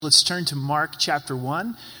Let's turn to Mark chapter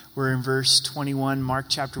 1. We're in verse 21. Mark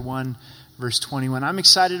chapter 1, verse 21. I'm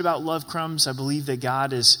excited about Love Crumbs. I believe that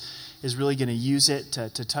God is really going to use it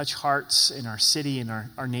to touch hearts in our city and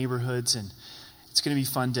our neighborhoods. And it's going to be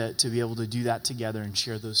fun to be able to do that together and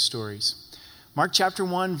share those stories. Mark chapter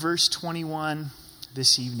 1, verse 21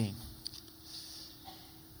 this evening.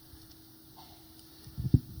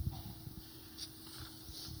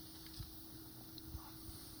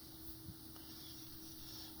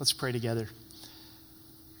 Let's pray together.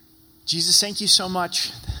 Jesus, thank you so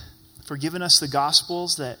much for giving us the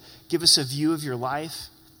Gospels that give us a view of your life,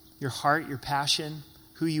 your heart, your passion,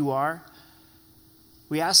 who you are.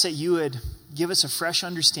 We ask that you would give us a fresh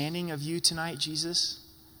understanding of you tonight, Jesus.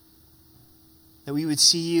 That we would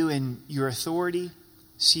see you in your authority,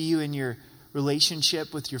 see you in your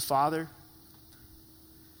relationship with your Father,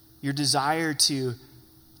 your desire to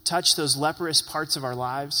touch those leprous parts of our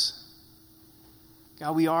lives.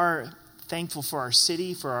 God, we are thankful for our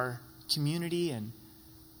city, for our community, and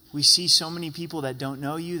we see so many people that don't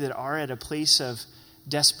know you, that are at a place of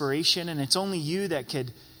desperation, and it's only you that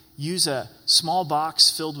could use a small box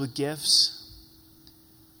filled with gifts.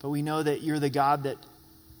 But we know that you're the God that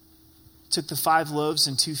took the 5 loaves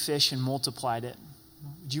and 2 fish and multiplied it.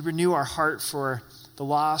 Would you renew our heart for the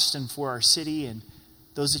lost and for our city and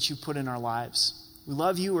those that you put in our lives? We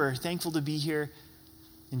love you. We're thankful to be here.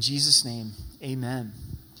 In Jesus' name, amen.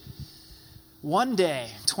 One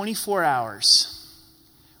day, 24 hours,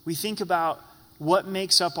 we think about what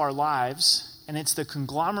makes up our lives, and it's the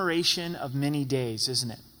conglomeration of many days,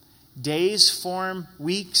 isn't it? Days form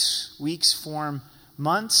weeks, weeks form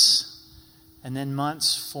months, and then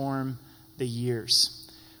months form the years.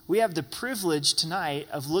 We have the privilege tonight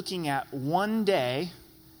of looking at one day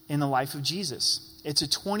in the life of Jesus. It's a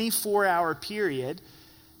 24-hour period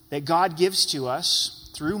that God gives to us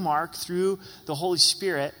through Mark, through the Holy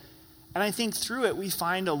Spirit. And I think through it we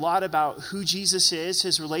find a lot about who Jesus is,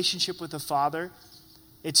 his relationship with the Father.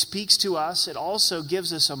 It speaks to us. It also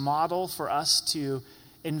gives us a model for us to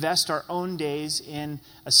invest our own days in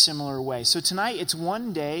a similar way. So tonight it's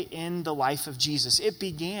one day in the life of Jesus. It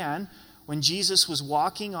began when Jesus was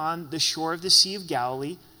walking on the shore of the Sea of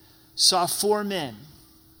Galilee, saw 4 men,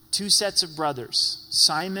 2 sets of brothers,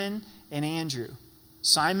 Simon and Andrew.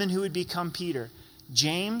 Simon, who would become Peter.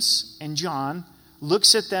 James and John,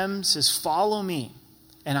 looks at them, says, "Follow me,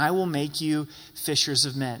 and I will make you fishers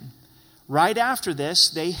of men." Right after this,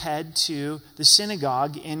 they head to the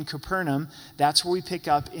synagogue in Capernaum. That's where we pick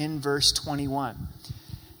up in verse 21.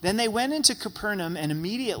 Then they went into Capernaum, and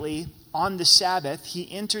immediately on the Sabbath, he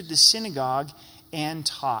entered the synagogue and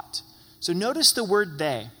taught. So notice the word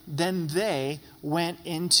they. Then they went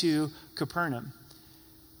into Capernaum.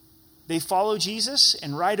 They follow Jesus,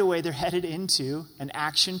 and right away they're headed into an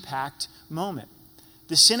action-packed moment.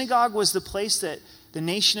 The synagogue was the place that the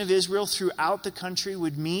nation of Israel throughout the country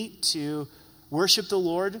would meet to worship the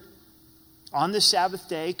Lord on the Sabbath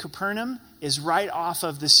day. Capernaum is right off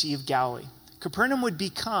of the Sea of Galilee. Capernaum would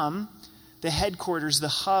become the headquarters, the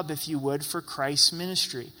hub, if you would, for Christ's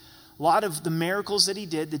ministry. A lot of the miracles that he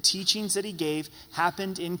did, the teachings that he gave,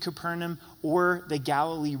 happened in Capernaum or the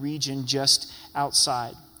Galilee region just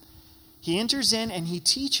outside. He enters in and he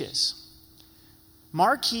teaches.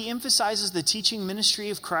 Mark, he emphasizes the teaching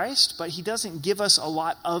ministry of Christ, but he doesn't give us a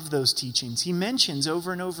lot of those teachings. He mentions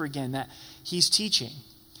over and over again that he's teaching,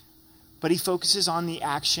 but he focuses on the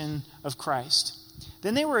action of Christ.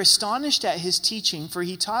 Then they were astonished at his teaching, for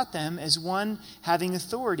he taught them as one having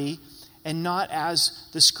authority and not as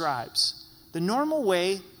the scribes. The normal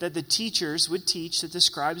way that the teachers would teach, that the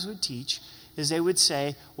scribes would teach, is they would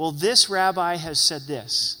say, well, this rabbi has said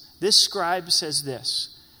this. This scribe says this.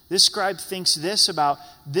 This scribe thinks this about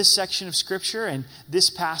this section of Scripture and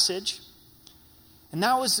this passage. And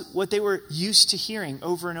that was what they were used to hearing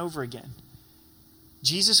over and over again.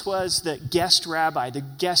 Jesus was the guest rabbi, the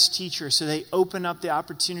guest teacher, so they open up the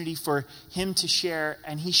opportunity for him to share,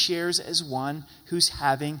 and he shares as one who's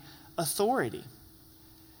having authority.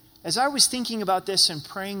 As I was thinking about this and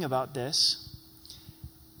praying about this,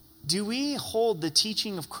 do we hold the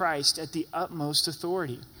teaching of Christ at the utmost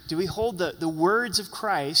authority? Do we hold the words of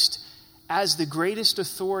Christ as the greatest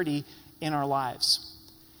authority in our lives?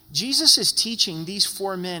 Jesus is teaching these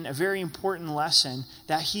 4 men a very important lesson,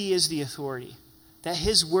 that he is the authority, that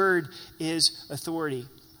his word is authority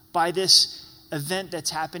by this event that's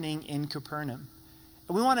happening in Capernaum.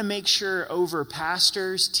 And we want to make sure over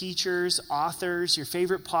pastors, teachers, authors, your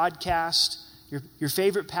favorite podcast, your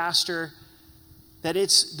favorite pastor, that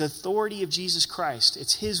it's the authority of Jesus Christ.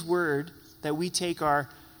 It's his word that we take our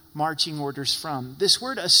marching orders from. This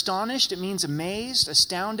word astonished, it means amazed,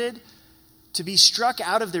 astounded, to be struck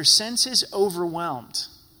out of their senses, overwhelmed.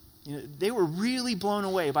 They were really blown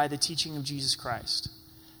away by the teaching of Jesus Christ.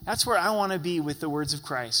 That's where I want to be with the words of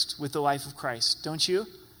Christ, with the life of Christ, don't you?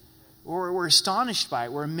 We're astonished by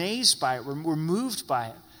it. We're amazed by it. We're moved by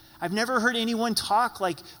it. I've never heard anyone talk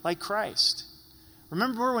like Christ.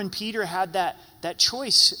 Remember when Peter had that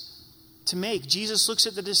choice to make? Jesus looks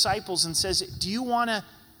at the disciples and says, do you want to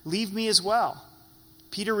leave me as well?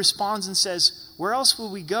 Peter responds and says, where else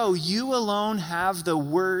will we go? You alone have the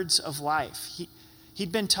words of life.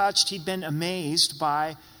 He'd been touched, he'd been amazed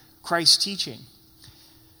by Christ's teaching,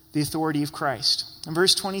 the authority of Christ. In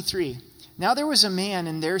verse 23, now there was a man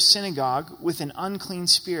in their synagogue with an unclean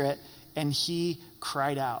spirit, and he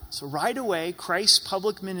cried out. So right away, Christ's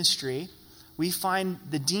public ministry, we find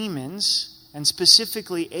the demons, and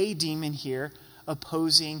specifically a demon here,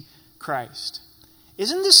 opposing Christ.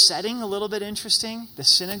 Isn't this setting a little bit interesting? The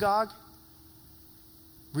synagogue,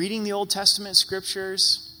 reading the Old Testament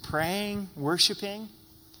scriptures, praying, worshiping,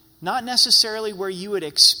 not necessarily where you would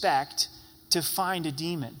expect to find a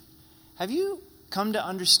demon. Have you come to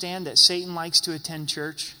understand that Satan likes to attend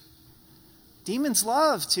church? Demons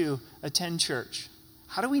love to attend church.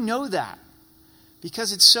 How do we know that?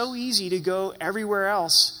 Because it's so easy to go everywhere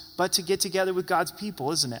else but to get together with God's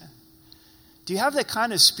people, isn't it? Do you have that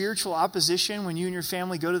kind of spiritual opposition when you and your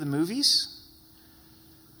family go to the movies?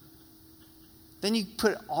 Then you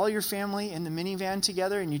put all your family in the minivan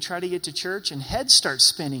together and you try to get to church and heads start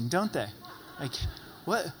spinning, don't they? Like,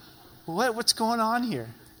 what's going on here?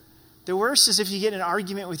 The worst is if you get in an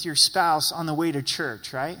argument with your spouse on the way to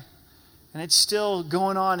church, right? And it's still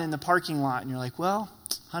going on in the parking lot and you're like, well,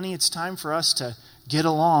 honey, it's time for us to get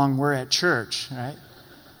along. We're at church, right?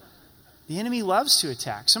 The enemy loves to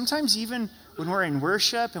attack. Sometimes even when we're in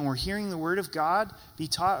worship and we're hearing the word of God be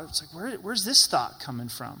taught, it's like, where's this thought coming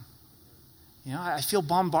from? I feel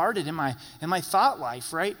bombarded in my thought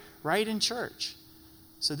life, right in church.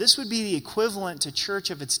 So this would be the equivalent to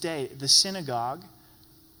church of its day, the synagogue.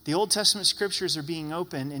 The Old Testament scriptures are being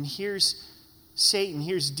opened, and here's Satan,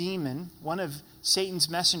 here's demon, one of Satan's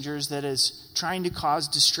messengers that is trying to cause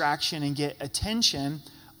distraction and get attention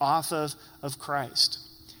off of Christ.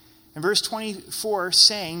 In verse 24,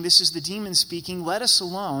 saying, this is the demon speaking, let us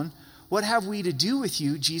alone. What have we to do with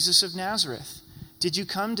you, Jesus of Nazareth? Did you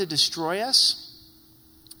come to destroy us?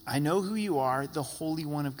 I know who you are, the Holy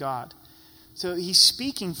One of God. So he's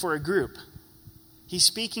speaking for a group. He's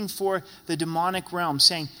speaking for the demonic realm,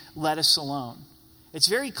 saying, let us alone. It's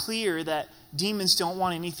very clear that demons don't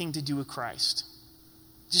want anything to do with Christ.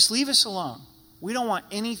 Just leave us alone. We don't want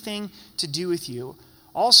anything to do with you.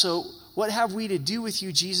 Also, what have we to do with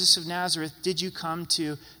you, Jesus of Nazareth? Did you come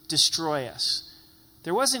to destroy us?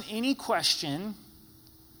 There wasn't any question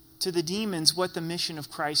to the demons what the mission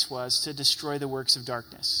of Christ was, to destroy the works of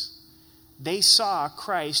darkness. They saw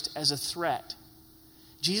Christ as a threat.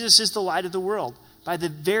 Jesus is the light of the world. By the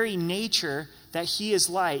very nature that he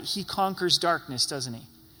is light, he conquers darkness, doesn't he?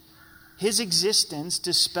 His existence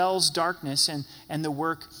dispels darkness and the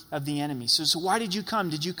work of the enemy. So why did you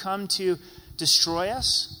come? Did you come to destroy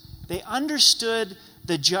us? They understood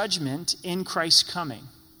the judgment in Christ's coming.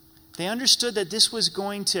 They understood that this was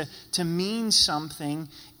going to mean something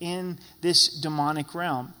in this demonic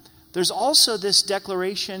realm. There's also this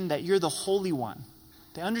declaration that you're the Holy One.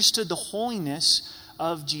 They understood the holiness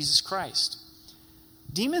of Jesus Christ.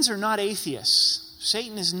 Demons are not atheists.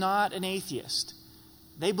 Satan is not an atheist.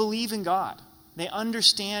 They believe in God. They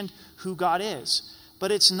understand who God is.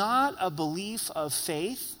 But it's not a belief of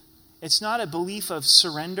faith. It's not a belief of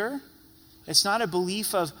surrender. It's not a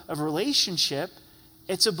belief of relationship.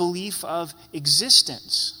 It's a belief of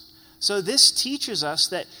existence. So this teaches us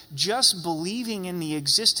that just believing in the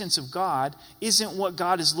existence of God isn't what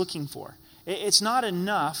God is looking for. It's not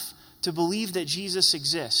enough to believe that Jesus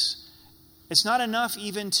exists. It's not enough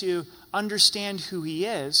even to understand who he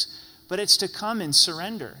is, but it's to come in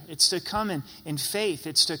surrender. It's to come in faith.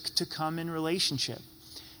 It's to come in relationship.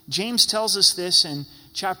 James tells us this in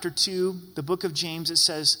chapter 2, the book of James. It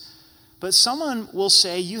says, but someone will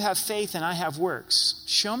say, you have faith and I have works.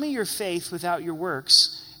 Show me your faith without your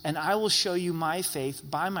works, and I will show you my faith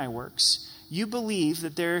by my works. You believe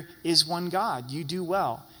that there is one God. You do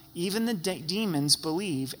well. Even the demons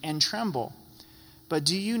believe and tremble. But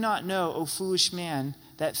do you not know, O foolish man,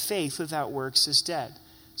 that faith without works is dead?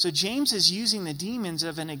 So James is using the demons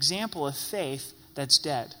as an example of faith that's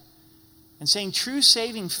dead. And saying true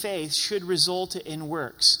saving faith should result in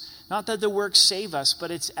works. Not that the works save us, but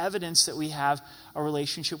it's evidence that we have a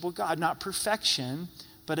relationship with God. Not perfection,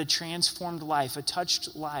 but a transformed life, a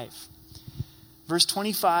touched life. Verse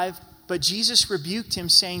 25, but Jesus rebuked him,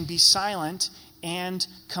 saying, be silent and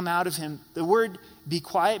come out of him. The word be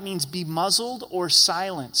quiet means be muzzled or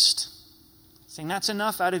silenced. Saying that's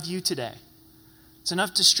enough out of you today. It's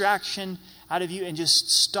enough distraction out of you, and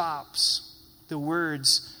just stops the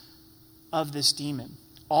words of this demon.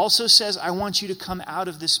 Also says, I want you to come out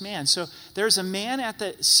of this man. So there's a man at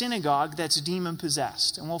the synagogue that's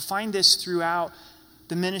demon-possessed. And we'll find this throughout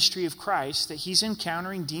the ministry of Christ, that he's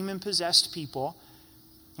encountering demon-possessed people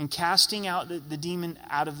and casting out the demon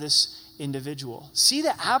out of this individual. See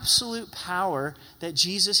the absolute power that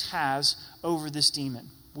Jesus has over this demon.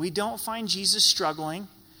 We don't find Jesus struggling.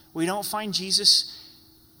 We don't find Jesus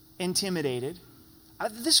intimidated.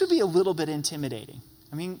 This would be a little bit intimidating.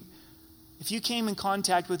 I mean, if you came in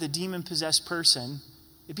contact with a demon-possessed person,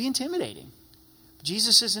 it'd be intimidating. But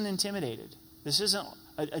Jesus isn't intimidated. This isn't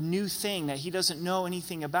a new thing that he doesn't know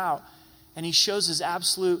anything about. And he shows his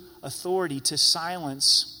absolute authority to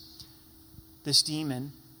silence this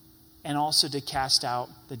demon and also to cast out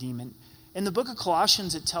the demon. In the book of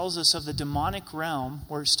Colossians, it tells us of the demonic realm.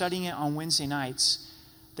 We're studying it on Wednesday nights,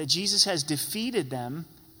 that Jesus has defeated them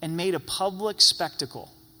and made a public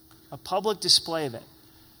spectacle, a public display of it.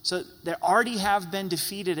 So they already have been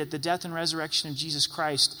defeated at the death and resurrection of Jesus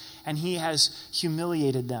Christ, and he has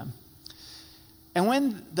humiliated them. And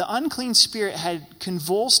when the unclean spirit had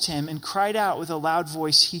convulsed him and cried out with a loud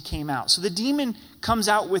voice, he came out. So the demon comes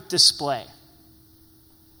out with display,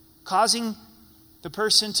 causing the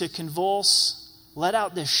person to convulse, let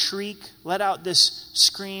out this shriek, let out this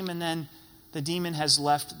scream, and then the demon has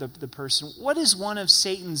left the person. What is one of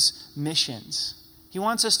Satan's missions? He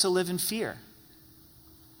wants us to live in fear.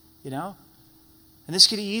 And this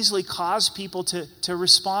could easily cause people to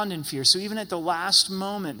respond in fear. So even at the last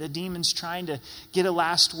moment, the demon's trying to get a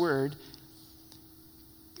last word.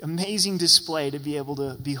 Amazing display to be able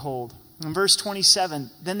to behold. In verse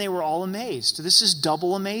 27, then they were all amazed. This is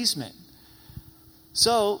double amazement.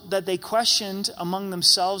 So that they questioned among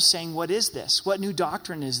themselves, saying, what is this? What new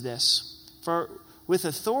doctrine is this? For with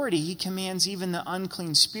authority he commands even the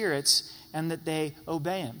unclean spirits, and that they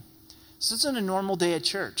obey him. So it's on a normal day at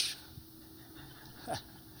church.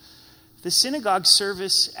 The synagogue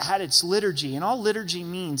service had its liturgy, and all liturgy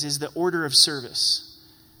means is the order of service.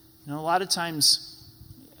 A lot of times,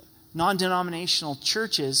 non-denominational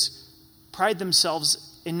churches pride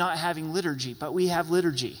themselves in not having liturgy, but we have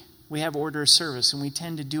liturgy. We have order of service, and we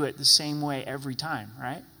tend to do it the same way every time,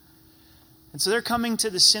 right? And so they're coming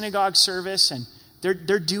to the synagogue service, and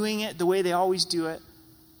they're doing it the way they always do it.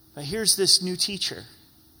 But here's this new teacher,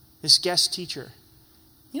 this guest teacher.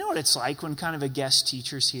 You know what it's like when kind of a guest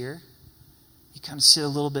teacher's here? You kind of sit a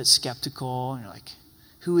little bit skeptical, and you're like,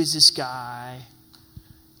 who is this guy?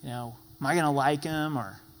 Am I going to like him?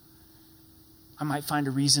 Or I might find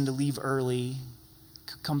a reason to leave early,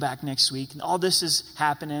 come back next week. And all this is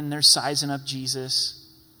happening. They're sizing up Jesus.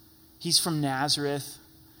 He's from Nazareth,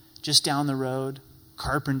 just down the road,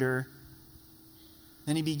 carpenter.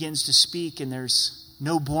 Then he begins to speak, and there's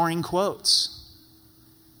no boring quotes.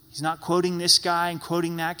 He's not quoting this guy and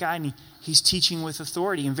quoting that guy, and he's teaching with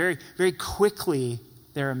authority. And very, very quickly,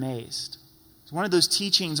 they're amazed. It's one of those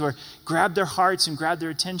teachings where grab their hearts and grab their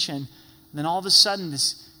attention. And then all of a sudden,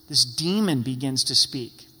 this demon begins to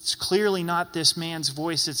speak. It's clearly not this man's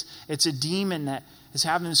voice. It's a demon that is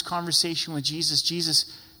having this conversation with Jesus.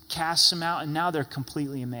 Jesus casts him out, and now they're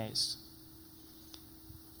completely amazed.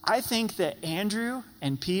 I think that Andrew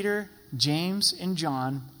and Peter, James and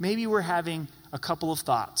John, maybe were having a couple of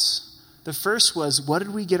thoughts. The first was, what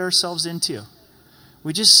did we get ourselves into?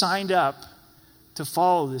 We just signed up to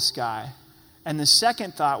follow this guy. And the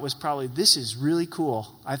second thought was probably, this is really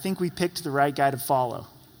cool. I think we picked the right guy to follow,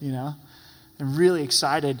 and really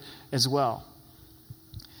excited as well.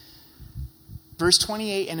 Verse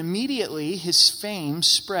 28, and immediately his fame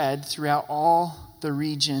spread throughout all the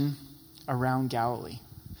region around Galilee.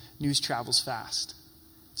 News travels fast.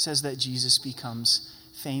 It says that Jesus becomes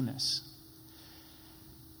famous.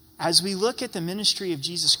 As we look at the ministry of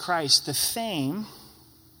Jesus Christ, the fame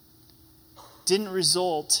didn't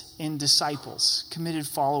result in disciples, committed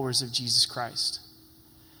followers of Jesus Christ.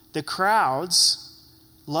 The crowds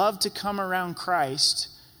loved to come around Christ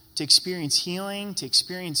to experience healing, to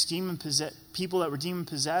experience people that were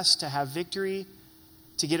demon-possessed, to have victory,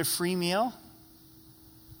 to get a free meal,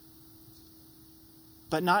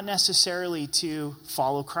 but not necessarily to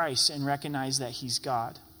follow Christ and recognize that he's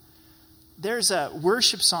God. There's a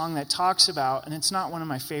worship song that talks about, and it's not one of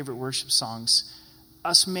my favorite worship songs,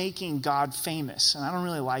 us making God famous. And I don't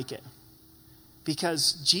really like it.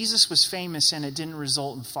 Because Jesus was famous and it didn't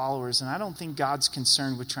result in followers. And I don't think God's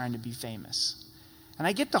concerned with trying to be famous. And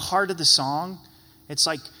I get the heart of the song. It's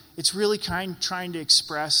like, it's really trying to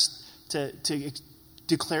express to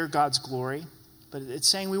declare God's glory, but it's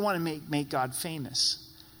saying we want to make God famous.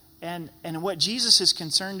 And what Jesus is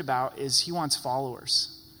concerned about is he wants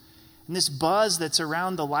followers. And this buzz that's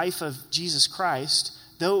around the life of Jesus Christ,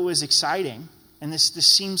 though it was exciting, and this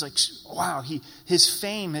seems like, wow, his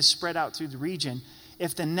fame has spread out through the region.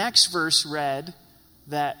 If the next verse read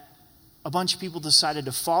that a bunch of people decided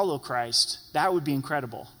to follow Christ, that would be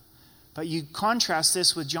incredible. But you contrast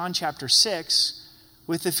this with John chapter 6,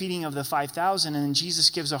 with the feeding of the 5,000, and then Jesus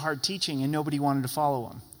gives a hard teaching and nobody wanted to follow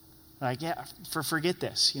him. Like, yeah, forget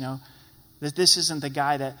this, that this isn't the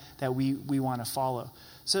guy that we want to follow.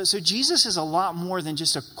 So Jesus is a lot more than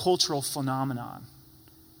just a cultural phenomenon.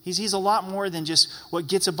 He's a lot more than just what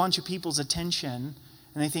gets a bunch of people's attention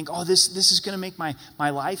and they think, oh, this is going to make my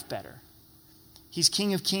life better. He's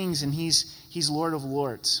King of Kings and he's Lord of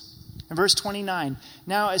Lords. In verse 29,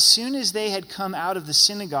 now as soon as they had come out of the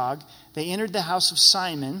synagogue, they entered the house of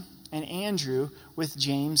Simon and Andrew with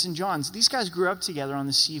James and John. So these guys grew up together on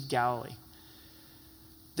the Sea of Galilee.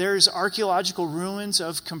 There's archaeological ruins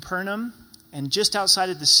of Capernaum, and just outside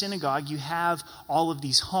of the synagogue, you have all of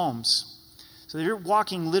these homes. So they're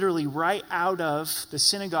walking literally right out of the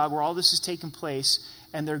synagogue where all this is taking place,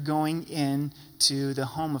 and they're going into the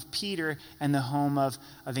home of Peter and the home of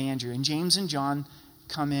Andrew. And James and John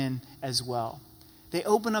come in as well. They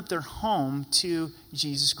open up their home to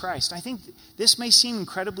Jesus Christ. I think this may seem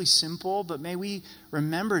incredibly simple, but may we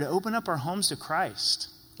remember to open up our homes to Christ.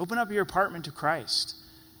 Open up your apartment to Christ.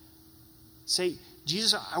 Say,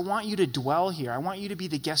 Jesus, I want you to dwell here. I want you to be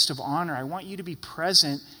the guest of honor. I want you to be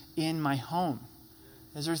present in my home.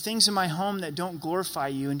 As there are things in my home that don't glorify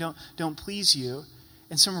you and don't please you.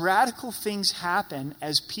 And some radical things happen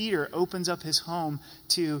as Peter opens up his home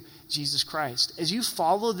to Jesus Christ. As you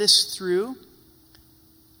follow this through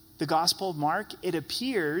the Gospel of Mark, it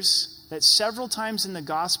appears that several times in the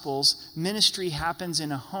Gospels, ministry happens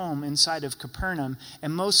in a home inside of Capernaum,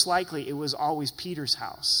 and most likely it was always Peter's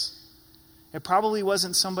house. It probably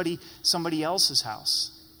wasn't somebody else's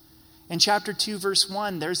house. In chapter 2, verse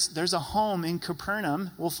 1, there's a home in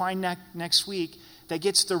Capernaum, we'll find next week, that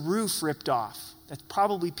gets the roof ripped off. That's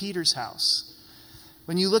probably Peter's house.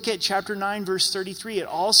 When you look at chapter 9, verse 33, it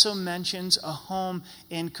also mentions a home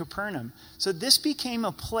in Capernaum. So this became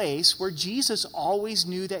a place where Jesus always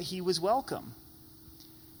knew that he was welcome.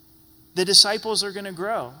 The disciples are going to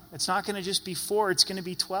grow. It's not going to just be 4, it's going to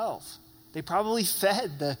be 12. They probably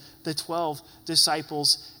fed the 12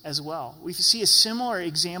 disciples as well. We see a similar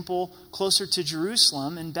example closer to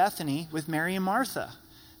Jerusalem in Bethany with Mary and Martha.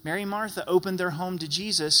 Mary and Martha opened their home to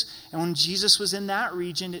Jesus, and when Jesus was in that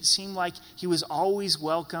region, it seemed like he was always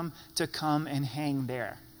welcome to come and hang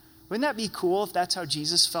there. Wouldn't that be cool if that's how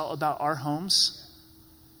Jesus felt about our homes?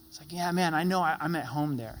 It's like, yeah, man, I know I'm at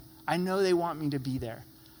home there. I know they want me to be there.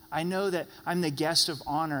 I know that I'm the guest of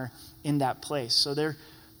honor in that place. So they're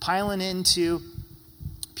piling into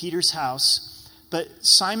Peter's house. But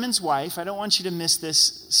Simon's wife, I don't want you to miss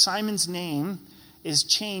this, Simon's name is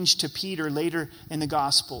changed to Peter later in the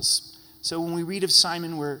Gospels. So when we read of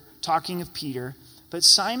Simon, we're talking of Peter. But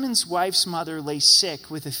Simon's wife's mother lay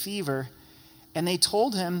sick with a fever, and they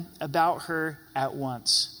told him about her at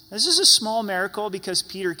once. This is a small miracle because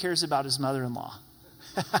Peter cares about his mother-in-law.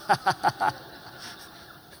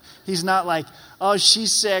 He's not like, oh,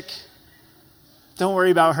 she's sick. Don't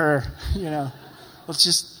worry about her. Let's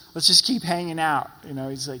just keep hanging out.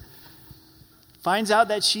 He's like, finds out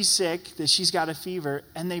that she's sick, that she's got a fever,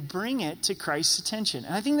 and they bring it to Christ's attention.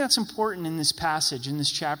 And I think that's important in this passage, in this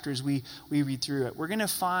chapter, as we read through it. We're going to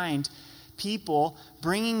find people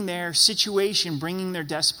bringing their situation, bringing their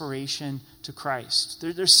desperation to Christ.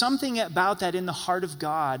 There's something about that in the heart of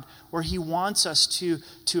God where he wants us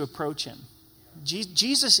to approach him.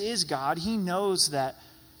 Jesus is God. He knows that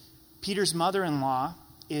Peter's mother-in-law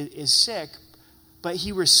is sick, but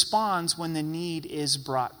he responds when the need is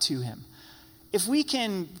brought to him. If we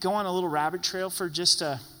can go on a little rabbit trail for just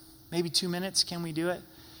maybe 2 minutes, can we do it?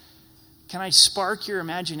 Can I spark your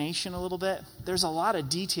imagination a little bit? There's a lot of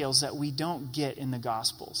details that we don't get in the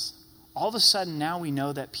Gospels. All of a sudden now we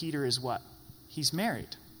know that Peter is what? He's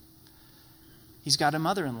married. He's got a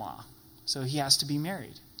mother-in-law, so he has to be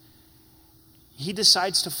married. He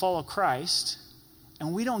decides to follow Christ,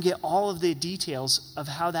 and we don't get all of the details of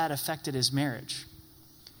how that affected his marriage.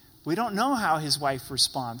 We don't know how his wife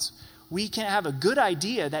responds. We can have a good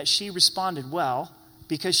idea that she responded well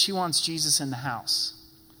because she wants Jesus in the house.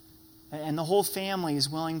 And the whole family is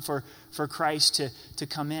willing for Christ to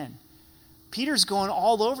come in. Peter's going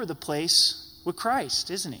all over the place with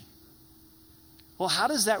Christ, isn't he? Well, how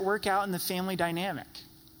does that work out in the family dynamic?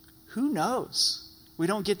 Who knows? We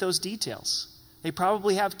don't get those details. They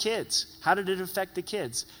probably have kids. How did it affect the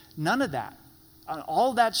kids? None of that.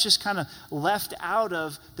 All that's just kind of left out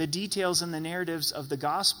of the details and the narratives of the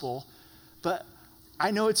gospel. But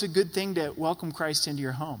I know it's a good thing to welcome Christ into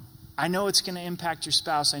your home. I know it's going to impact your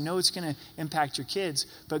spouse. I know it's going to impact your kids.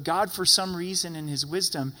 But God, for some reason in his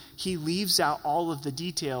wisdom, he leaves out all of the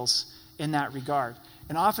details in that regard.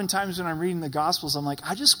 And oftentimes when I'm reading the Gospels, I'm like,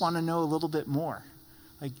 I just want to know a little bit more.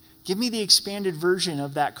 Like, give me the expanded version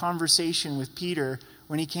of that conversation with Peter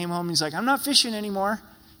when he came home and he's like, I'm not fishing anymore.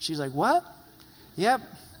 She's like, what? Yep.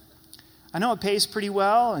 I know it pays pretty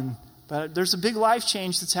well, but there's a big life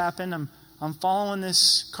change that's happened. I'm following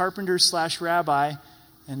this carpenter/rabbi,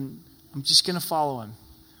 and I'm just going to follow him.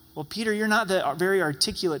 Well, Peter, you're not the very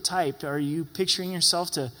articulate type. Are you picturing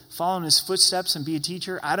yourself to follow in his footsteps and be a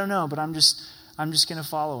teacher? I don't know, but I'm just going to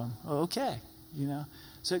follow him. Oh, okay,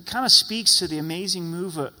 So it kind of speaks to the amazing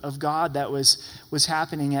move of God that was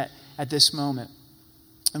happening at this moment.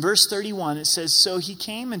 In verse 31, it says, so he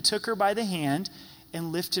came and took her by the hand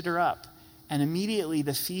and lifted her up. And immediately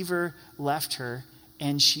the fever left her,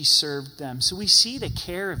 and she served them. So we see the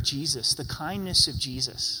care of Jesus, the kindness of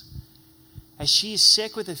Jesus. As she is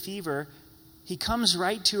sick with a fever, he comes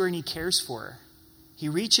right to her and he cares for her. He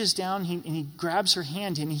reaches down and he grabs her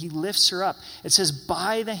hand and he lifts her up. It says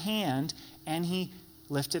by the hand, and he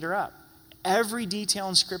lifted her up. Every detail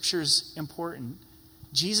in Scripture is important.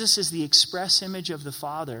 Jesus is the express image of the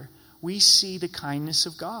Father. We see the kindness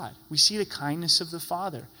of God. We see the kindness of the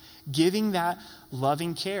Father, giving that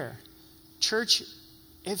loving care. Church,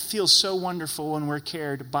 it feels so wonderful when we're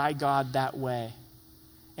cared by God that way.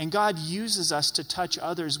 And God uses us to touch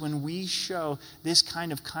others when we show this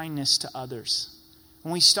kind of kindness to others.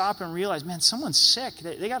 When we stop and realize, man, someone's sick.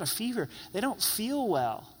 They got a fever. They don't feel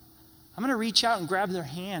well. I'm going to reach out and grab their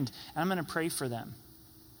hand, and I'm going to pray for them.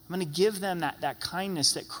 I'm going to give them that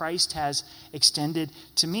kindness that Christ has extended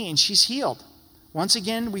to me. And she's healed. Once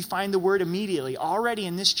again, we find the word immediately. Already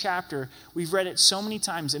in this chapter, we've read it so many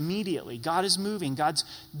times, immediately. God is moving. God's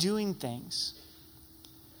doing things.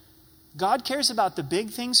 God cares about the big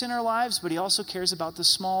things in our lives, but he also cares about the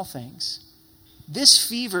small things. This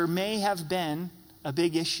fever may have been a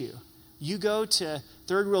big issue. You go to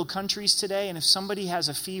third world countries today, and if somebody has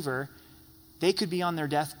a fever, they could be on their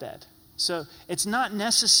deathbed. So it's not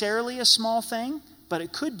necessarily a small thing, but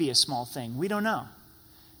it could be a small thing. We don't know.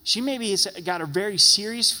 She maybe has got a very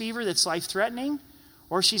serious fever that's life-threatening,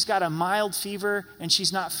 or she's got a mild fever and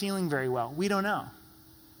she's not feeling very well. We don't know.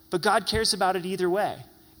 But God cares about it either way.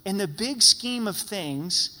 In the big scheme of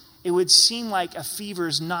things, it would seem like a fever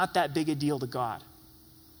is not that big a deal to God.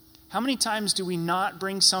 How many times do we not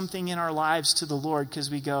bring something in our lives to the Lord because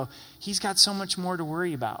we go, he's got so much more to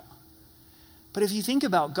worry about? But if you think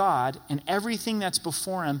about God and everything that's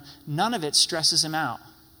before him, none of it stresses him out.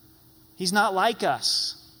 He's not like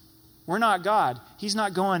us. We're not God. He's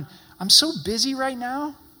not going, I'm so busy right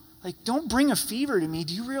now. Like, don't bring a fever to me.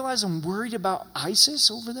 Do you realize I'm worried about ISIS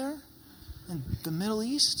over there in the Middle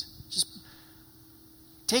East? Just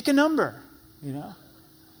take a number,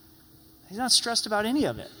 He's not stressed about any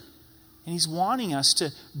of it. And he's wanting us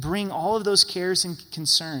to bring all of those cares and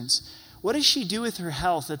concerns. What does she do with her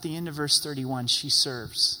health at the end of verse 31? She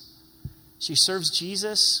serves. She serves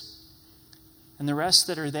Jesus and the rest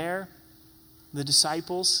that are there, the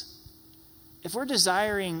disciples. If we're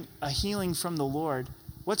desiring a healing from the Lord,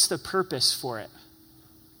 what's the purpose for it?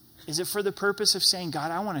 Is it for the purpose of saying,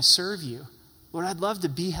 God, I want to serve you. Lord, I'd love to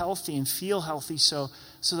be healthy and feel healthy so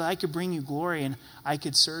that I could bring you glory and I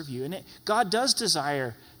could serve you. And God does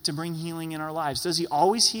desire to bring healing in our lives. Does he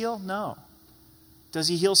always heal? No. Does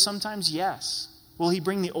he heal sometimes? Yes. Will he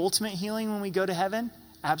bring the ultimate healing when we go to heaven?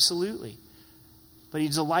 Absolutely. But he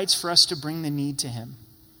delights for us to bring the need to him.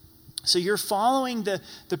 So you're following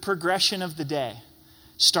the progression of the day.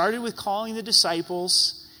 Started with calling the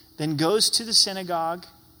disciples, then goes to the synagogue,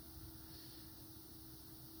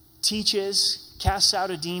 teaches, casts out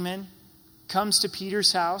a demon, comes to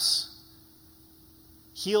Peter's house,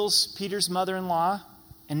 heals Peter's mother-in-law,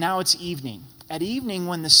 and now it's evening. At evening,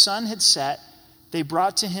 when the sun had set, they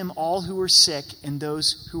brought to him all who were sick and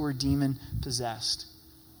those who were demon-possessed.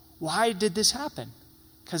 Why did this happen?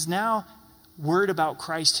 Because now word about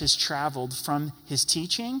Christ has traveled from his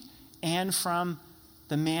teaching and from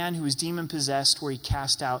the man who was demon-possessed where he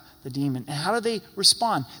cast out the demon. And how did they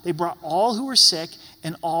respond? They brought all who were sick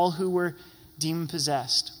and all who were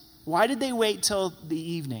demon-possessed. Why did they wait till the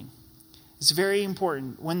evening? It's very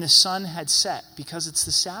important. When the sun had set, because it's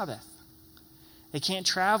the Sabbath. They can't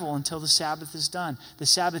travel until the Sabbath is done. The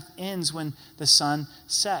Sabbath ends when the sun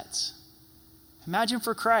sets. Imagine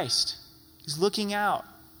for Christ. He's looking out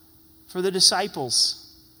for the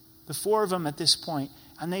disciples. the 4 of them at this point,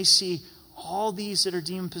 and they see all these that are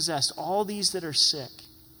demon-possessed, all these that are sick.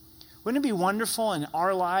 Wouldn't it be wonderful in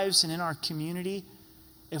our lives and in our community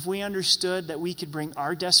if we understood that we could bring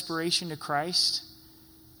our desperation to Christ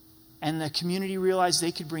and the community realized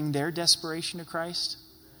they could bring their desperation to Christ?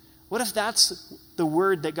 What if that's the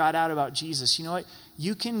word that got out about Jesus? You know what?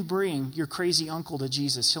 You can bring your crazy uncle to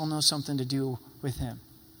Jesus. He'll know something to do with him,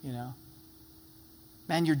 you know.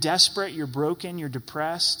 Man, you're desperate, you're broken, you're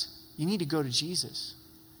depressed. You need to go to Jesus.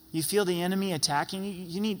 You feel the enemy attacking you,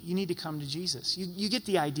 you need to come to Jesus. You get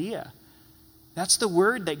the idea. That's the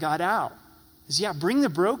word that got out. Is bring the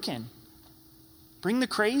broken. Bring the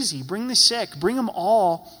crazy, bring the sick, bring them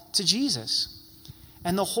all to Jesus.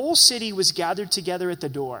 And the whole city was gathered together at the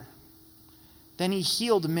door. Then he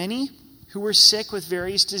healed many who were sick with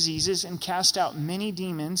various diseases and cast out many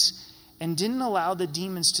demons and didn't allow the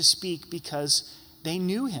demons to speak because they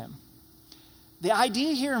knew him. The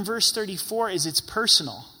idea here in verse 34 is it's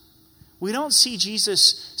personal. We don't see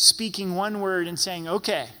Jesus speaking one word and saying,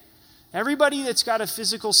 okay, everybody that's got a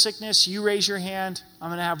physical sickness, you raise your hand. I'm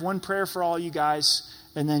going to have one prayer for all you guys,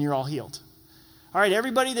 and then you're all healed. All right,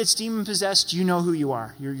 everybody that's demon-possessed, you know who you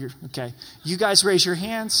are. You're okay. You guys raise your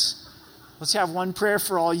hands. Let's have one prayer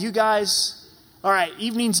for all you guys. All right,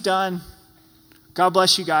 evening's done. God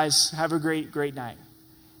bless you guys. Have a great, great night.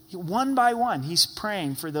 One by one, he's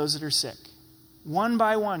praying for those that are sick. One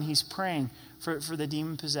by one, he's praying for the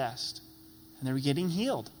demon-possessed. And they're getting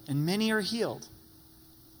healed. And many are healed.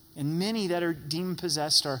 And many that are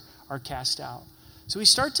demon-possessed are cast out. So we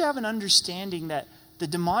start to have an understanding that the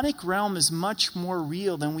demonic realm is much more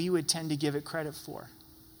real than we would tend to give it credit for.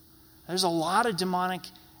 There's a lot of demonic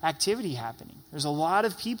activity happening. There's a lot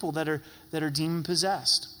of people that are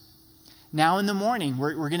demon-possessed. Now in the morning,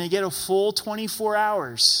 we're going to get a full 24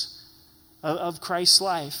 hours of Christ's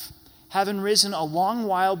life. Having risen a long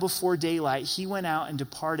while before daylight, he went out and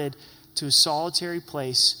departed to a solitary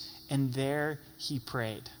place, and there he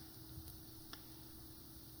prayed.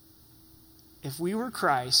 If we were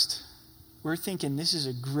Christ, we're thinking this is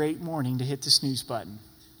a great morning to hit the snooze button.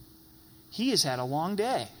 He has had a long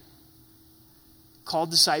day.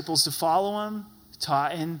 Called disciples to follow him,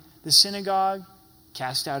 taught in the synagogue,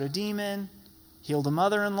 cast out a demon, healed a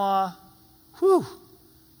mother-in-law. Whew.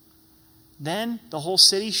 Then the whole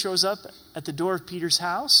city shows up at the door of Peter's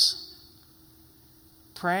house,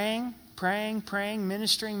 praying,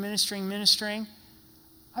 ministering.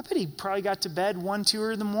 I bet he probably got to bed 1, 2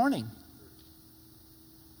 in the morning.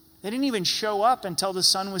 They didn't even show up until the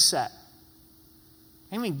sun was set.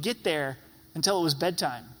 They didn't even get there until it was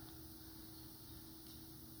bedtime.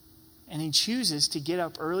 And he chooses to get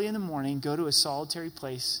up early in the morning, go to a solitary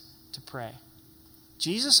place to pray.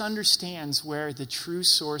 Jesus understands where the true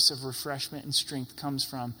source of refreshment and strength comes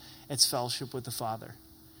from. It's fellowship with the Father.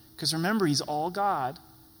 Because remember, he's all God,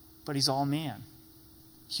 but he's all man.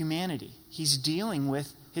 Humanity. He's dealing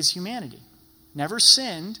with his humanity. Never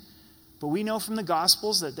sinned, but we know from the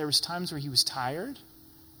Gospels that there was times where he was tired.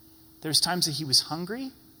 There was times that he was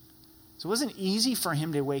hungry. So it wasn't easy for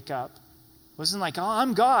him to wake up. It wasn't like, oh,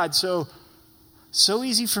 I'm God, so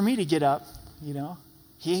easy for me to get up, you know.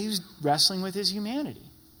 He was wrestling with his humanity.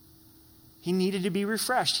 He needed to be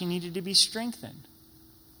refreshed. He needed to be strengthened.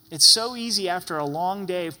 It's so easy after a long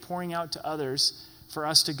day of pouring out to others for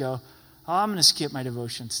us to go, oh, I'm going to skip my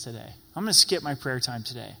devotions today. I'm going to skip my prayer time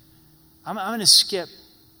today. I'm going to skip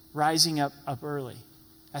rising up early.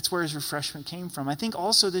 That's where his refreshment came from. I think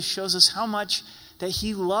also this shows us how much that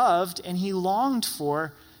he loved and he longed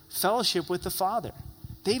for fellowship with the Father.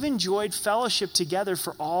 They've enjoyed fellowship together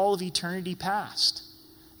for all of eternity past.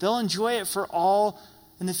 They'll enjoy it for all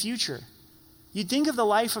in the future. You'd think of the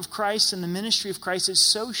life of Christ and the ministry of Christ as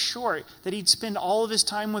so short that he'd spend all of his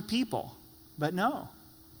time with people. But no,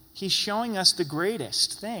 he's showing us the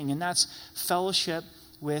greatest thing, and that's fellowship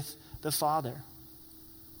with the Father.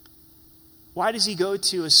 Why does he go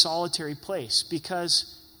to a solitary place?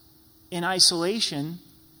 Because in isolation,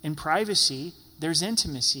 in privacy, there's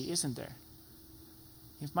intimacy, isn't there?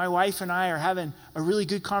 If my wife and I are having a really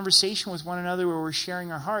good conversation with one another where we're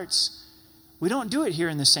sharing our hearts, we don't do it here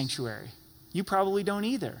in the sanctuary. You probably don't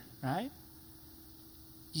either, right?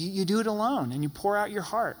 You do it alone and you pour out your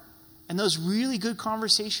heart. And those really good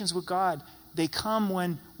conversations with God, they come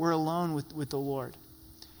when we're alone with the Lord.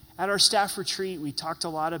 At our staff retreat, we talked a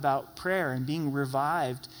lot about prayer and being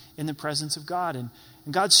revived in the presence of God. And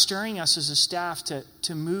God's stirring us as a staff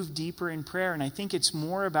to move deeper in prayer. And I think it's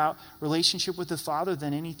more about relationship with the Father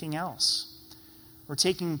than anything else. We're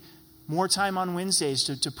taking more time on Wednesdays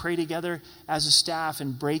to pray together as a staff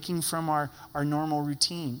and breaking from our normal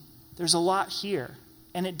routine. There's a lot here.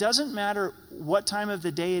 And it doesn't matter what time of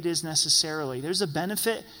the day it is necessarily. There's a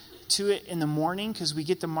benefit to it in the morning because we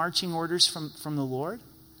get the marching orders from the Lord.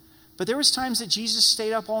 But there was times that Jesus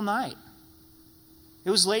stayed up all night. It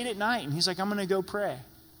was late at night, and he's like, I'm going to go pray.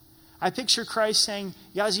 I picture Christ saying,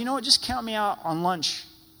 guys, you know what? Just count me out on lunch.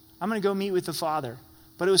 I'm going to go meet with the Father.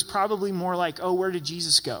 But it was probably more like, oh, where did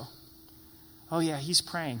Jesus go? Oh, yeah, he's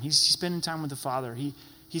praying. He's spending time with the Father.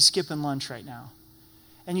 He's skipping lunch right now.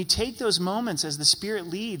 And you take those moments as the Spirit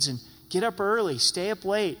leads and get up early, stay up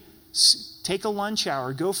late, take a lunch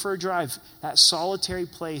hour, go for a drive, that solitary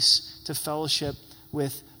place to fellowship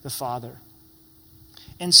with the Father.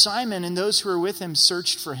 And Simon and those who were with him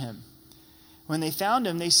searched for him. When they found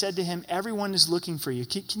him, they said to him, everyone is looking for you.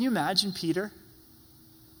 Can you imagine Peter?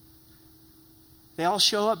 They all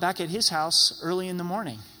show up back at his house early in the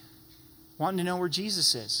morning, wanting to know where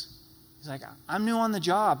Jesus is. He's like, I'm new on the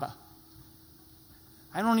job.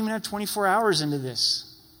 I don't even have 24 hours into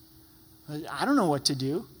this. I don't know what to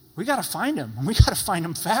do. We got to find him, and we got to find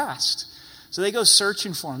him fast. So they go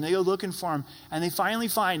searching for him. They go looking for him, and they finally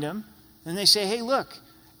find him. And they say, hey, look,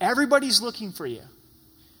 everybody's looking for you.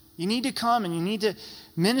 You need to come, and you need to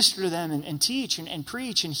minister to them and teach and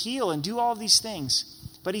preach and heal and do all these things.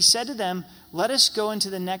 But he said to them, let us go into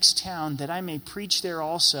the next town that I may preach there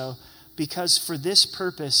also, because for this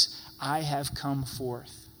purpose I have come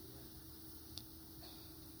forth.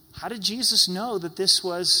 How did Jesus know that this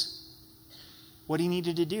was what he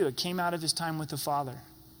needed to do? It came out of his time with the Father.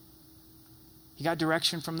 He got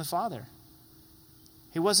direction from the Father.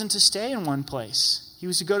 He wasn't to stay in one place. He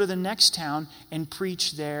was to go to the next town and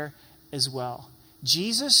preach there as well.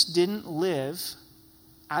 Jesus didn't live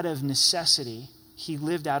out of necessity. He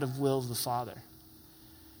lived out of will of the Father.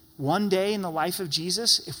 One day in the life of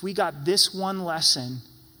Jesus, if we got this one lesson,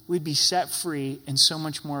 we'd be set free and so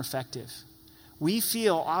much more effective. We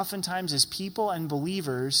feel oftentimes as people and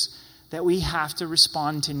believers that we have to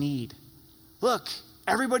respond to need. Look,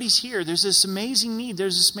 everybody's here. There's this amazing need.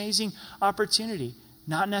 There's this amazing opportunity.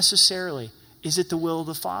 Not necessarily. Is it the will of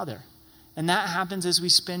the Father? And that happens as we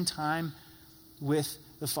spend time with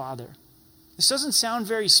the Father. This doesn't sound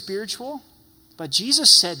very spiritual, but Jesus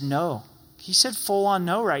said no. He said full on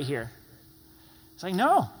no right here. It's like,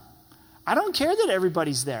 no, I don't care that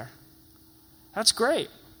everybody's there. That's great.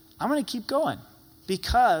 I'm going to keep going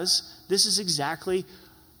because this is exactly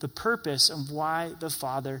the purpose of why the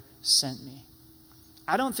Father sent me.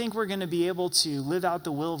 I don't think we're going to be able to live out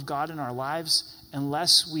the will of God in our lives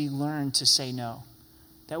unless we learn to say no.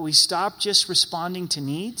 That we stop just responding to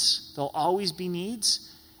needs. There'll always be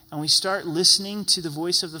needs. And we start listening to the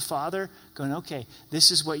voice of the Father, going, okay,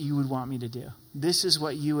 this is what you would want me to do. This is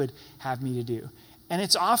what you would have me to do. And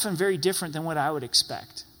it's often very different than what I would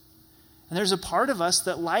expect. And there's a part of us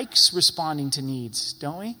that likes responding to needs,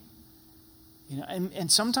 don't we? And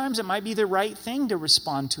sometimes it might be the right thing to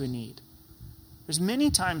respond to a need. There's many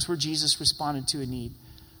times where Jesus responded to a need.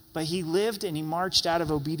 But he lived and he marched out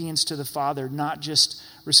of obedience to the Father, not just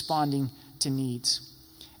responding to needs.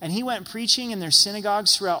 And he went preaching in their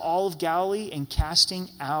synagogues throughout all of Galilee and casting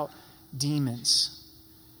out demons.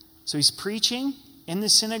 So he's preaching in the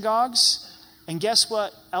synagogues. And guess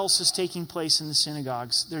what else is taking place in the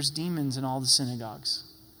synagogues? There's demons in all the synagogues.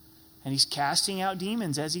 And he's casting out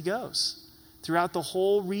demons as he goes throughout the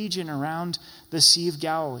whole region around the Sea of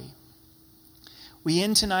Galilee. We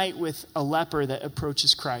end tonight with a leper that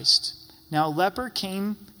approaches Christ. Now a leper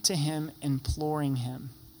came to him imploring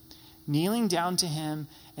him, kneeling down to him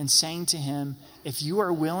and saying to him, if you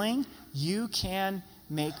are willing, you can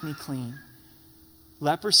make me clean.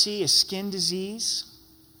 Leprosy, a skin disease,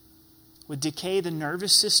 would decay the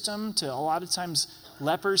nervous system to a lot of times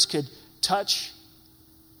lepers could touch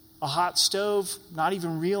a hot stove, not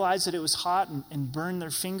even realize that it was hot and burn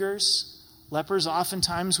their fingers. Lepers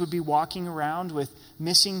oftentimes would be walking around with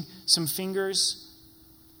missing some fingers.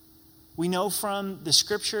 We know from the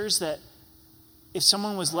scriptures that if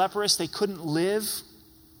someone was leprous, they couldn't live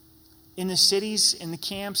in the cities, in the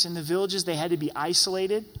camps, in the villages. They had to be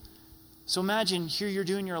isolated. So imagine here you're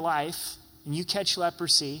doing your life and you catch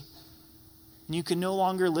leprosy and you can no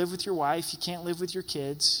longer live with your wife. You can't live with your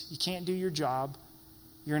kids. You can't do your job.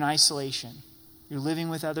 You're in isolation. You're living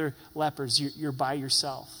with other lepers. You're by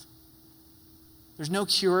yourself. There's no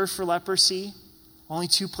cure for leprosy. Only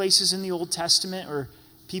 2 places in the Old Testament were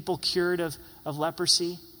people cured of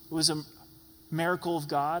leprosy. It was a miracle of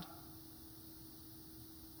God.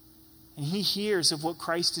 And he hears of what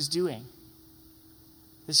Christ is doing.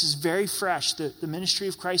 This is very fresh. The ministry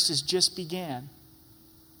of Christ has just began.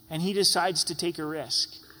 And he decides to take a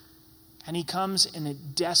risk. And he comes in a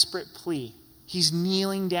desperate plea. He's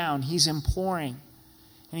kneeling down. He's imploring.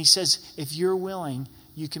 And he says, if you're willing,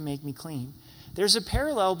 you can make me clean. There's a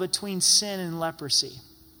parallel between sin and leprosy.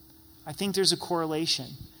 I think there's a correlation.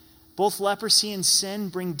 Both leprosy and sin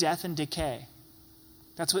bring death and decay.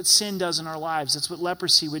 That's what sin does in our lives. That's what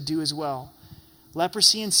leprosy would do as well.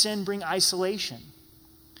 Leprosy and sin bring isolation.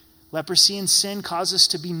 Leprosy and sin cause us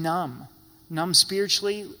to be numb. Numb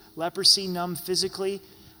spiritually, leprosy, numb physically.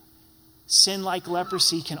 Sin like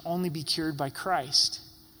leprosy can only be cured by Christ.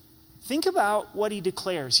 Think about what he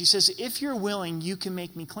declares. He says, if you're willing, you can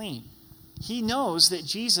make me clean. He knows that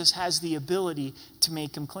Jesus has the ability to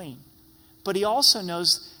make him clean. But he also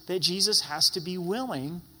knows that Jesus has to be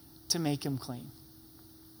willing to make him clean.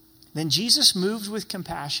 Then Jesus, moved with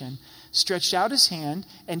compassion, stretched out his hand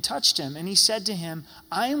and touched him. And he said to him,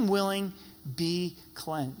 I am willing, be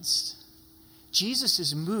cleansed. Jesus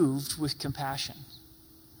is moved with compassion.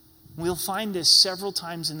 We'll find this several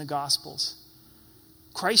times in the Gospels.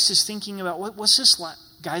 Christ is thinking about, what's this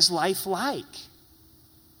guy's life like?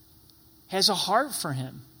 He has a heart for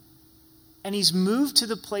him. And he's moved to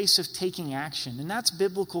the place of taking action. And that's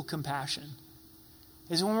biblical compassion.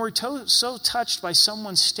 Is when we're so touched by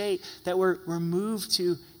someone's state that we're moved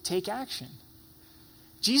to take action.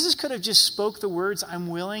 Jesus could have just spoke the words, I'm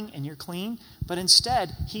willing and you're clean. But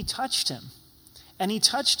instead, he touched him. And he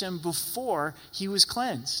touched him before he was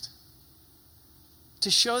cleansed.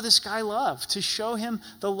 To show this guy love. To show him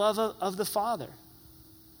the love of the Father.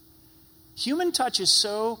 Human touch is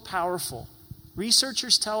so powerful.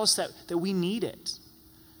 Researchers tell us that we need it.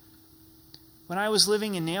 When I was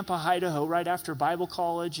living in Nampa, Idaho, right after Bible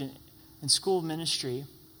college and school of ministry,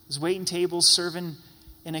 I was waiting tables, serving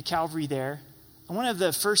in a Calvary there. And one of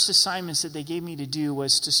the first assignments that they gave me to do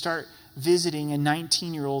was to start visiting a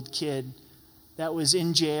 19-year-old kid that was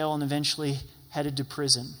in jail and eventually headed to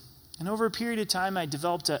prison. And over a period of time, I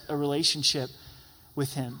developed a relationship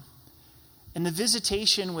with him. And the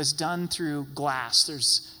visitation was done through glass.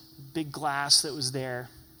 There's big glass that was there,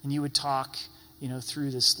 and you would talk, through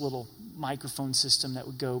this little microphone system that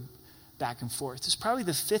would go back and forth. It was probably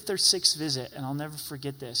the 5th or 6th visit, and I'll never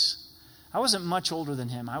forget this. I wasn't much older than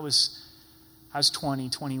him. I was 20,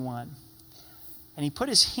 21. And he put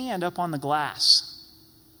his hand up on the glass.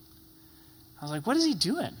 I was like, what is he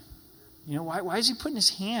doing? Why is he putting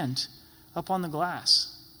his hand up on the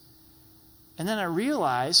glass? And then I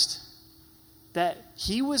realized that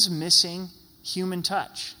he was missing human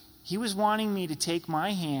touch. He was wanting me to take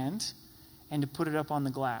my hand and to put it up on the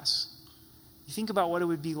glass. You think about what it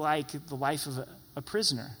would be like, the life of a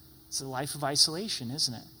prisoner. It's a life of isolation,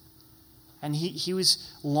 isn't it? And he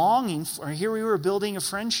was longing for, here we were building a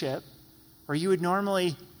friendship, where you would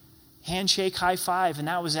normally handshake, high five, and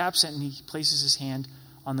that was absent, and he places his hand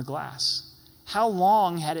on the glass. How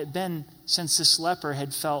long had it been since this leper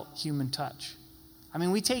had felt human touch? I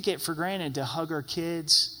mean, we take it for granted to hug our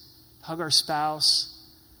kids, hug our spouse,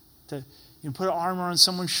 to put an arm around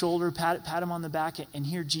someone's shoulder, pat him on the back, and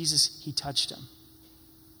here Jesus, he touched him.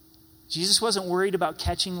 Jesus wasn't worried about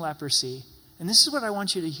catching leprosy. And this is what I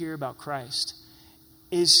want you to hear about Christ,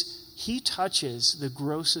 is he touches the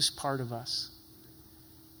grossest part of us.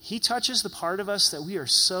 He touches the part of us that we are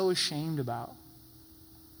so ashamed about,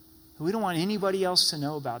 that we don't want anybody else to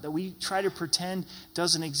know about, that we try to pretend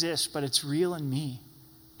doesn't exist, but it's real in me,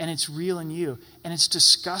 and it's real in you, and it's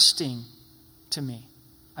disgusting to me.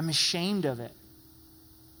 I'm ashamed of it.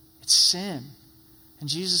 It's sin. And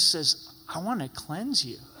Jesus says, I want to cleanse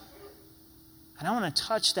you. And I want to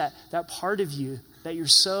touch that part of you that you're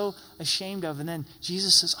so ashamed of. And then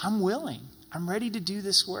Jesus says, I'm willing. I'm ready to do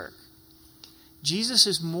this work. Jesus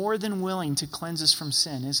is more than willing to cleanse us from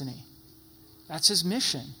sin, isn't he? That's his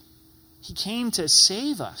mission. He came to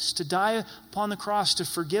save us, to die upon the cross, to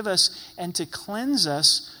forgive us, and to cleanse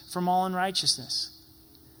us from all unrighteousness.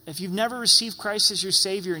 If you've never received Christ as your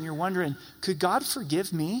Savior and you're wondering, could God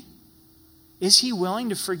forgive me? Is he willing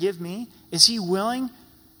to forgive me? Is he willing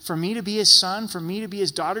for me to be his son, for me to be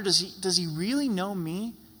his daughter? Does he really know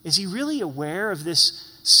me? Is he really aware of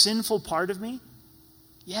this sinful part of me?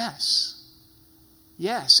 Yes.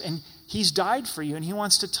 Yes. And he's died for you, and he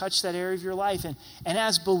wants to touch that area of your life. And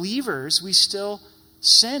as believers, we still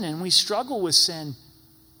sin and we struggle with sin.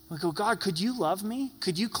 We go, God, could you love me?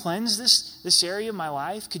 Could you cleanse this area of my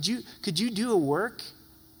life? Could you do a work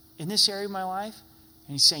in this area of my life?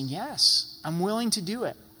 And he's saying, yes, I'm willing to do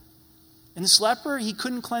it. And this leper, he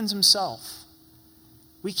couldn't cleanse himself.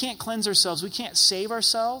 We can't cleanse ourselves. We can't save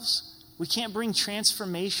ourselves. We can't bring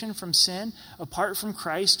transformation from sin apart from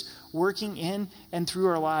Christ working in and through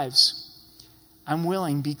our lives. I'm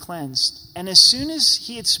willing, be cleansed. And as soon as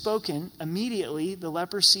he had spoken, immediately the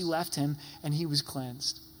leprosy left him and he was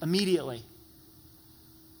cleansed. Immediately.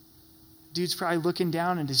 Dude's probably looking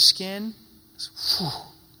down at his skin. Whew,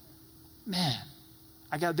 man,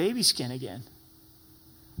 I got baby skin again.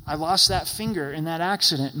 I lost that finger in that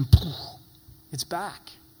accident, and it's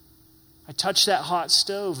back. I touched that hot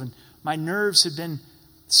stove, and my nerves had been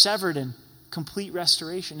severed in complete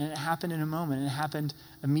restoration, and it happened in a moment, and it happened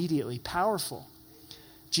immediately. Powerful.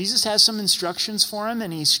 Jesus has some instructions for him,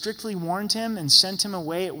 and he strictly warned him and sent him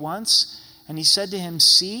away at once. And he said to him,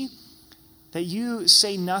 see that you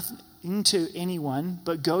say nothing to anyone,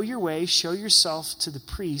 but go your way, show yourself to the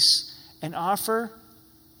priests, and offer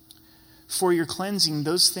for your cleansing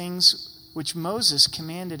those things which Moses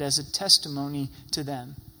commanded as a testimony to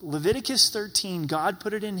them. Leviticus 13, God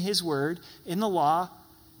put it in his word, in the law.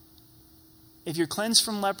 If you're cleansed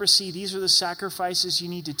from leprosy, these are the sacrifices you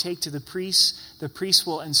need to take to the priest. The priest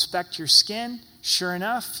will inspect your skin. Sure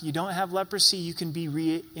enough, you don't have leprosy, you can be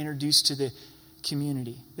reintroduced to the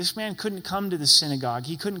community. This man couldn't come to the synagogue.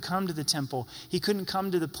 He couldn't come to the temple. He couldn't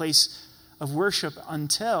come to the place of worship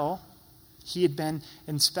until he had been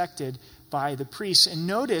inspected by the priests. And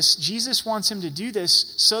notice, Jesus wants him to do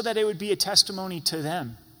this so that it would be a testimony to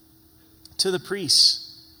them, to the priests.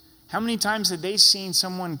 How many times had they seen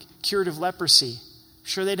someone cured of leprosy? I'm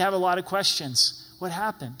sure they'd have a lot of questions. What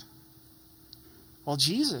happened? Well,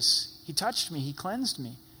 Jesus, he touched me, he cleansed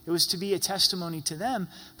me. It was to be a testimony to them,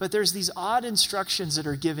 but there's these odd instructions that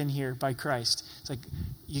are given here by Christ. It's like,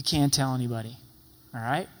 you can't tell anybody, all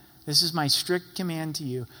right? This is my strict command to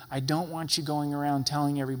you. I don't want you going around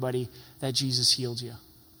telling everybody that Jesus healed you.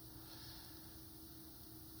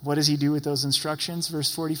 What does he do with those instructions?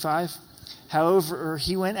 Verse 45. However,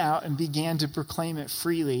 he went out and began to proclaim it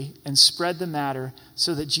freely and spread the matter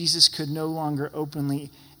so that Jesus could no longer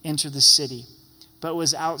openly enter the city, but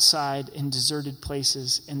was outside in deserted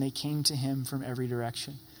places, and they came to him from every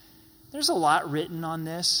direction. There's a lot written on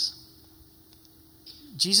this.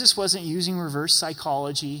 Jesus wasn't using reverse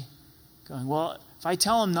psychology, going, well, if I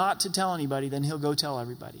tell him not to tell anybody, then he'll go tell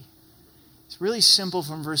everybody. It's really simple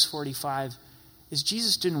from verse 45, is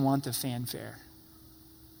Jesus didn't want the fanfare.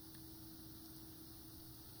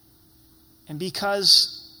 And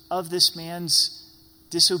because of this man's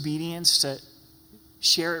disobedience to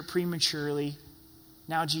share it prematurely,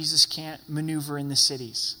 now Jesus can't maneuver in the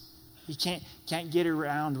cities. He can't get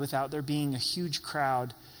around without there being a huge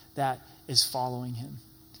crowd that is following him.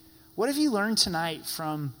 What have you learned tonight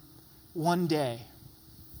from one day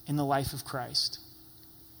in the life of Christ?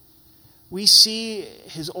 We see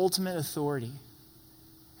his ultimate authority.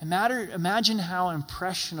 Imagine how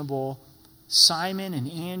impressionable Simon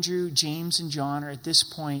and Andrew, James and John are at this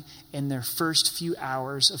point in their first few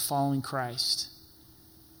hours of following Christ.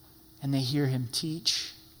 And they hear him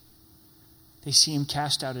teach. They see him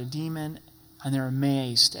cast out a demon, and they're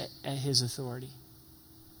amazed at his authority.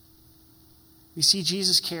 We see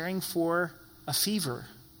Jesus caring for a fever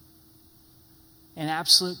and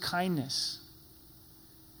absolute kindness.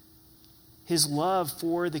 His love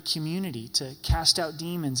for the community to cast out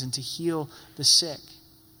demons and to heal the sick.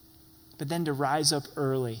 But then to rise up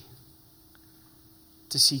early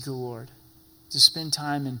to seek the Lord, to spend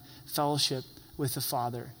time in fellowship with the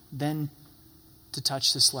Father, then to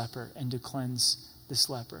touch this leper and to cleanse this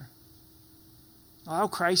leper. Allow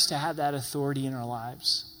Christ to have that authority in our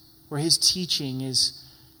lives, where his teaching is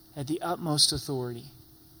at the utmost authority.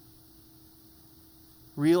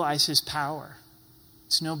 Realize his power.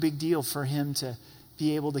 It's no big deal for him to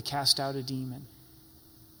be able to cast out a demon.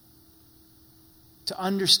 To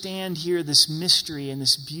understand here this mystery and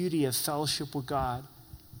this beauty of fellowship with God.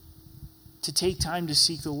 To take time to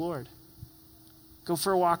seek the Lord. Go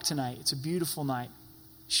for a walk tonight. It's a beautiful night.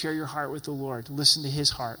 Share your heart with the Lord. Listen to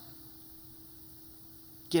his heart.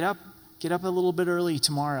 Get up a little bit early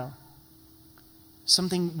tomorrow.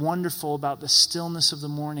 Something wonderful about the stillness of the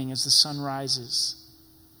morning as the sun rises.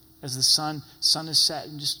 As the sun is set,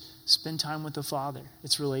 and just spend time with the Father.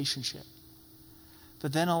 It's relationship.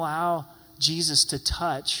 But then allow Jesus to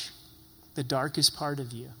touch the darkest part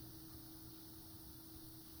of you.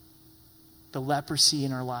 The leprosy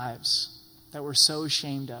in our lives that we're so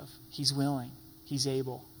ashamed of. He's willing. He's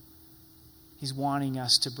able. He's wanting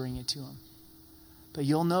us to bring it to him. But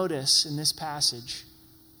you'll notice in this passage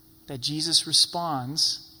that Jesus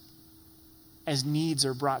responds as needs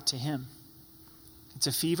are brought to him. It's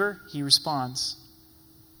a fever, he responds.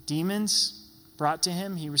 Demons brought to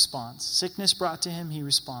him, he responds. Sickness brought to him, he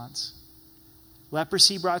responds.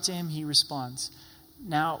 Leprosy brought to him, he responds.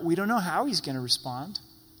 Now, we don't know how he's going to respond.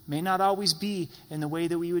 May not always be in the way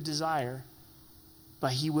that we would desire,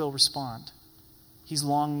 but he will respond. He's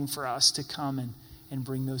longing for us to come and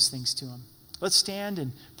bring those things to him. Let's stand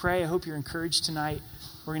and pray. I hope you're encouraged tonight.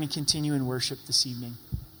 We're going to continue in worship this evening.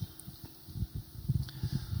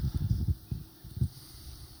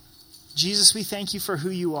 Jesus, we thank you for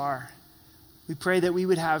who you are. We pray that we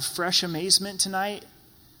would have fresh amazement tonight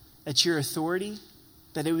at your authority,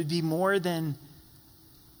 that it would be more than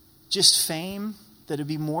just fame, that it would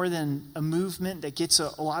be more than a movement that gets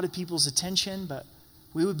a lot of people's attention, but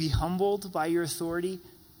we would be humbled by your authority,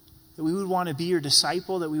 that we would want to be your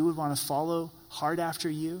disciple, that we would want to follow hard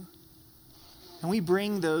after you. And we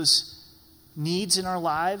bring those needs in our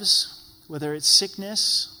lives, whether it's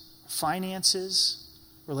sickness, finances,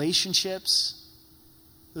 relationships,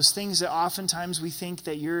 those things that oftentimes we think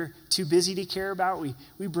that you're too busy to care about,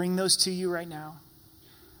 we bring those to you right now.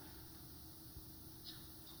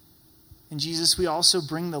 And Jesus, we also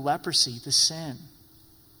bring the leprosy, the sin.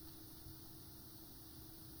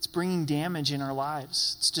 It's bringing damage in our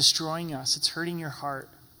lives. It's destroying us. It's hurting your heart.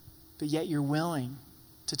 But yet you're willing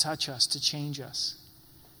to touch us, to change us.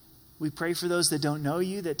 We pray for those that don't know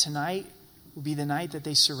you, that tonight will be the night that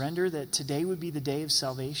they surrender, that today would be the day of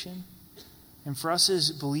salvation. And for us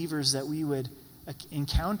as believers, that we would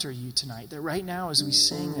encounter you tonight, that right now as we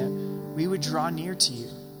sing, that we would draw near to you.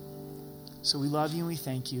 So we love you and we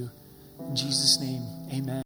thank you. In Jesus' name, amen.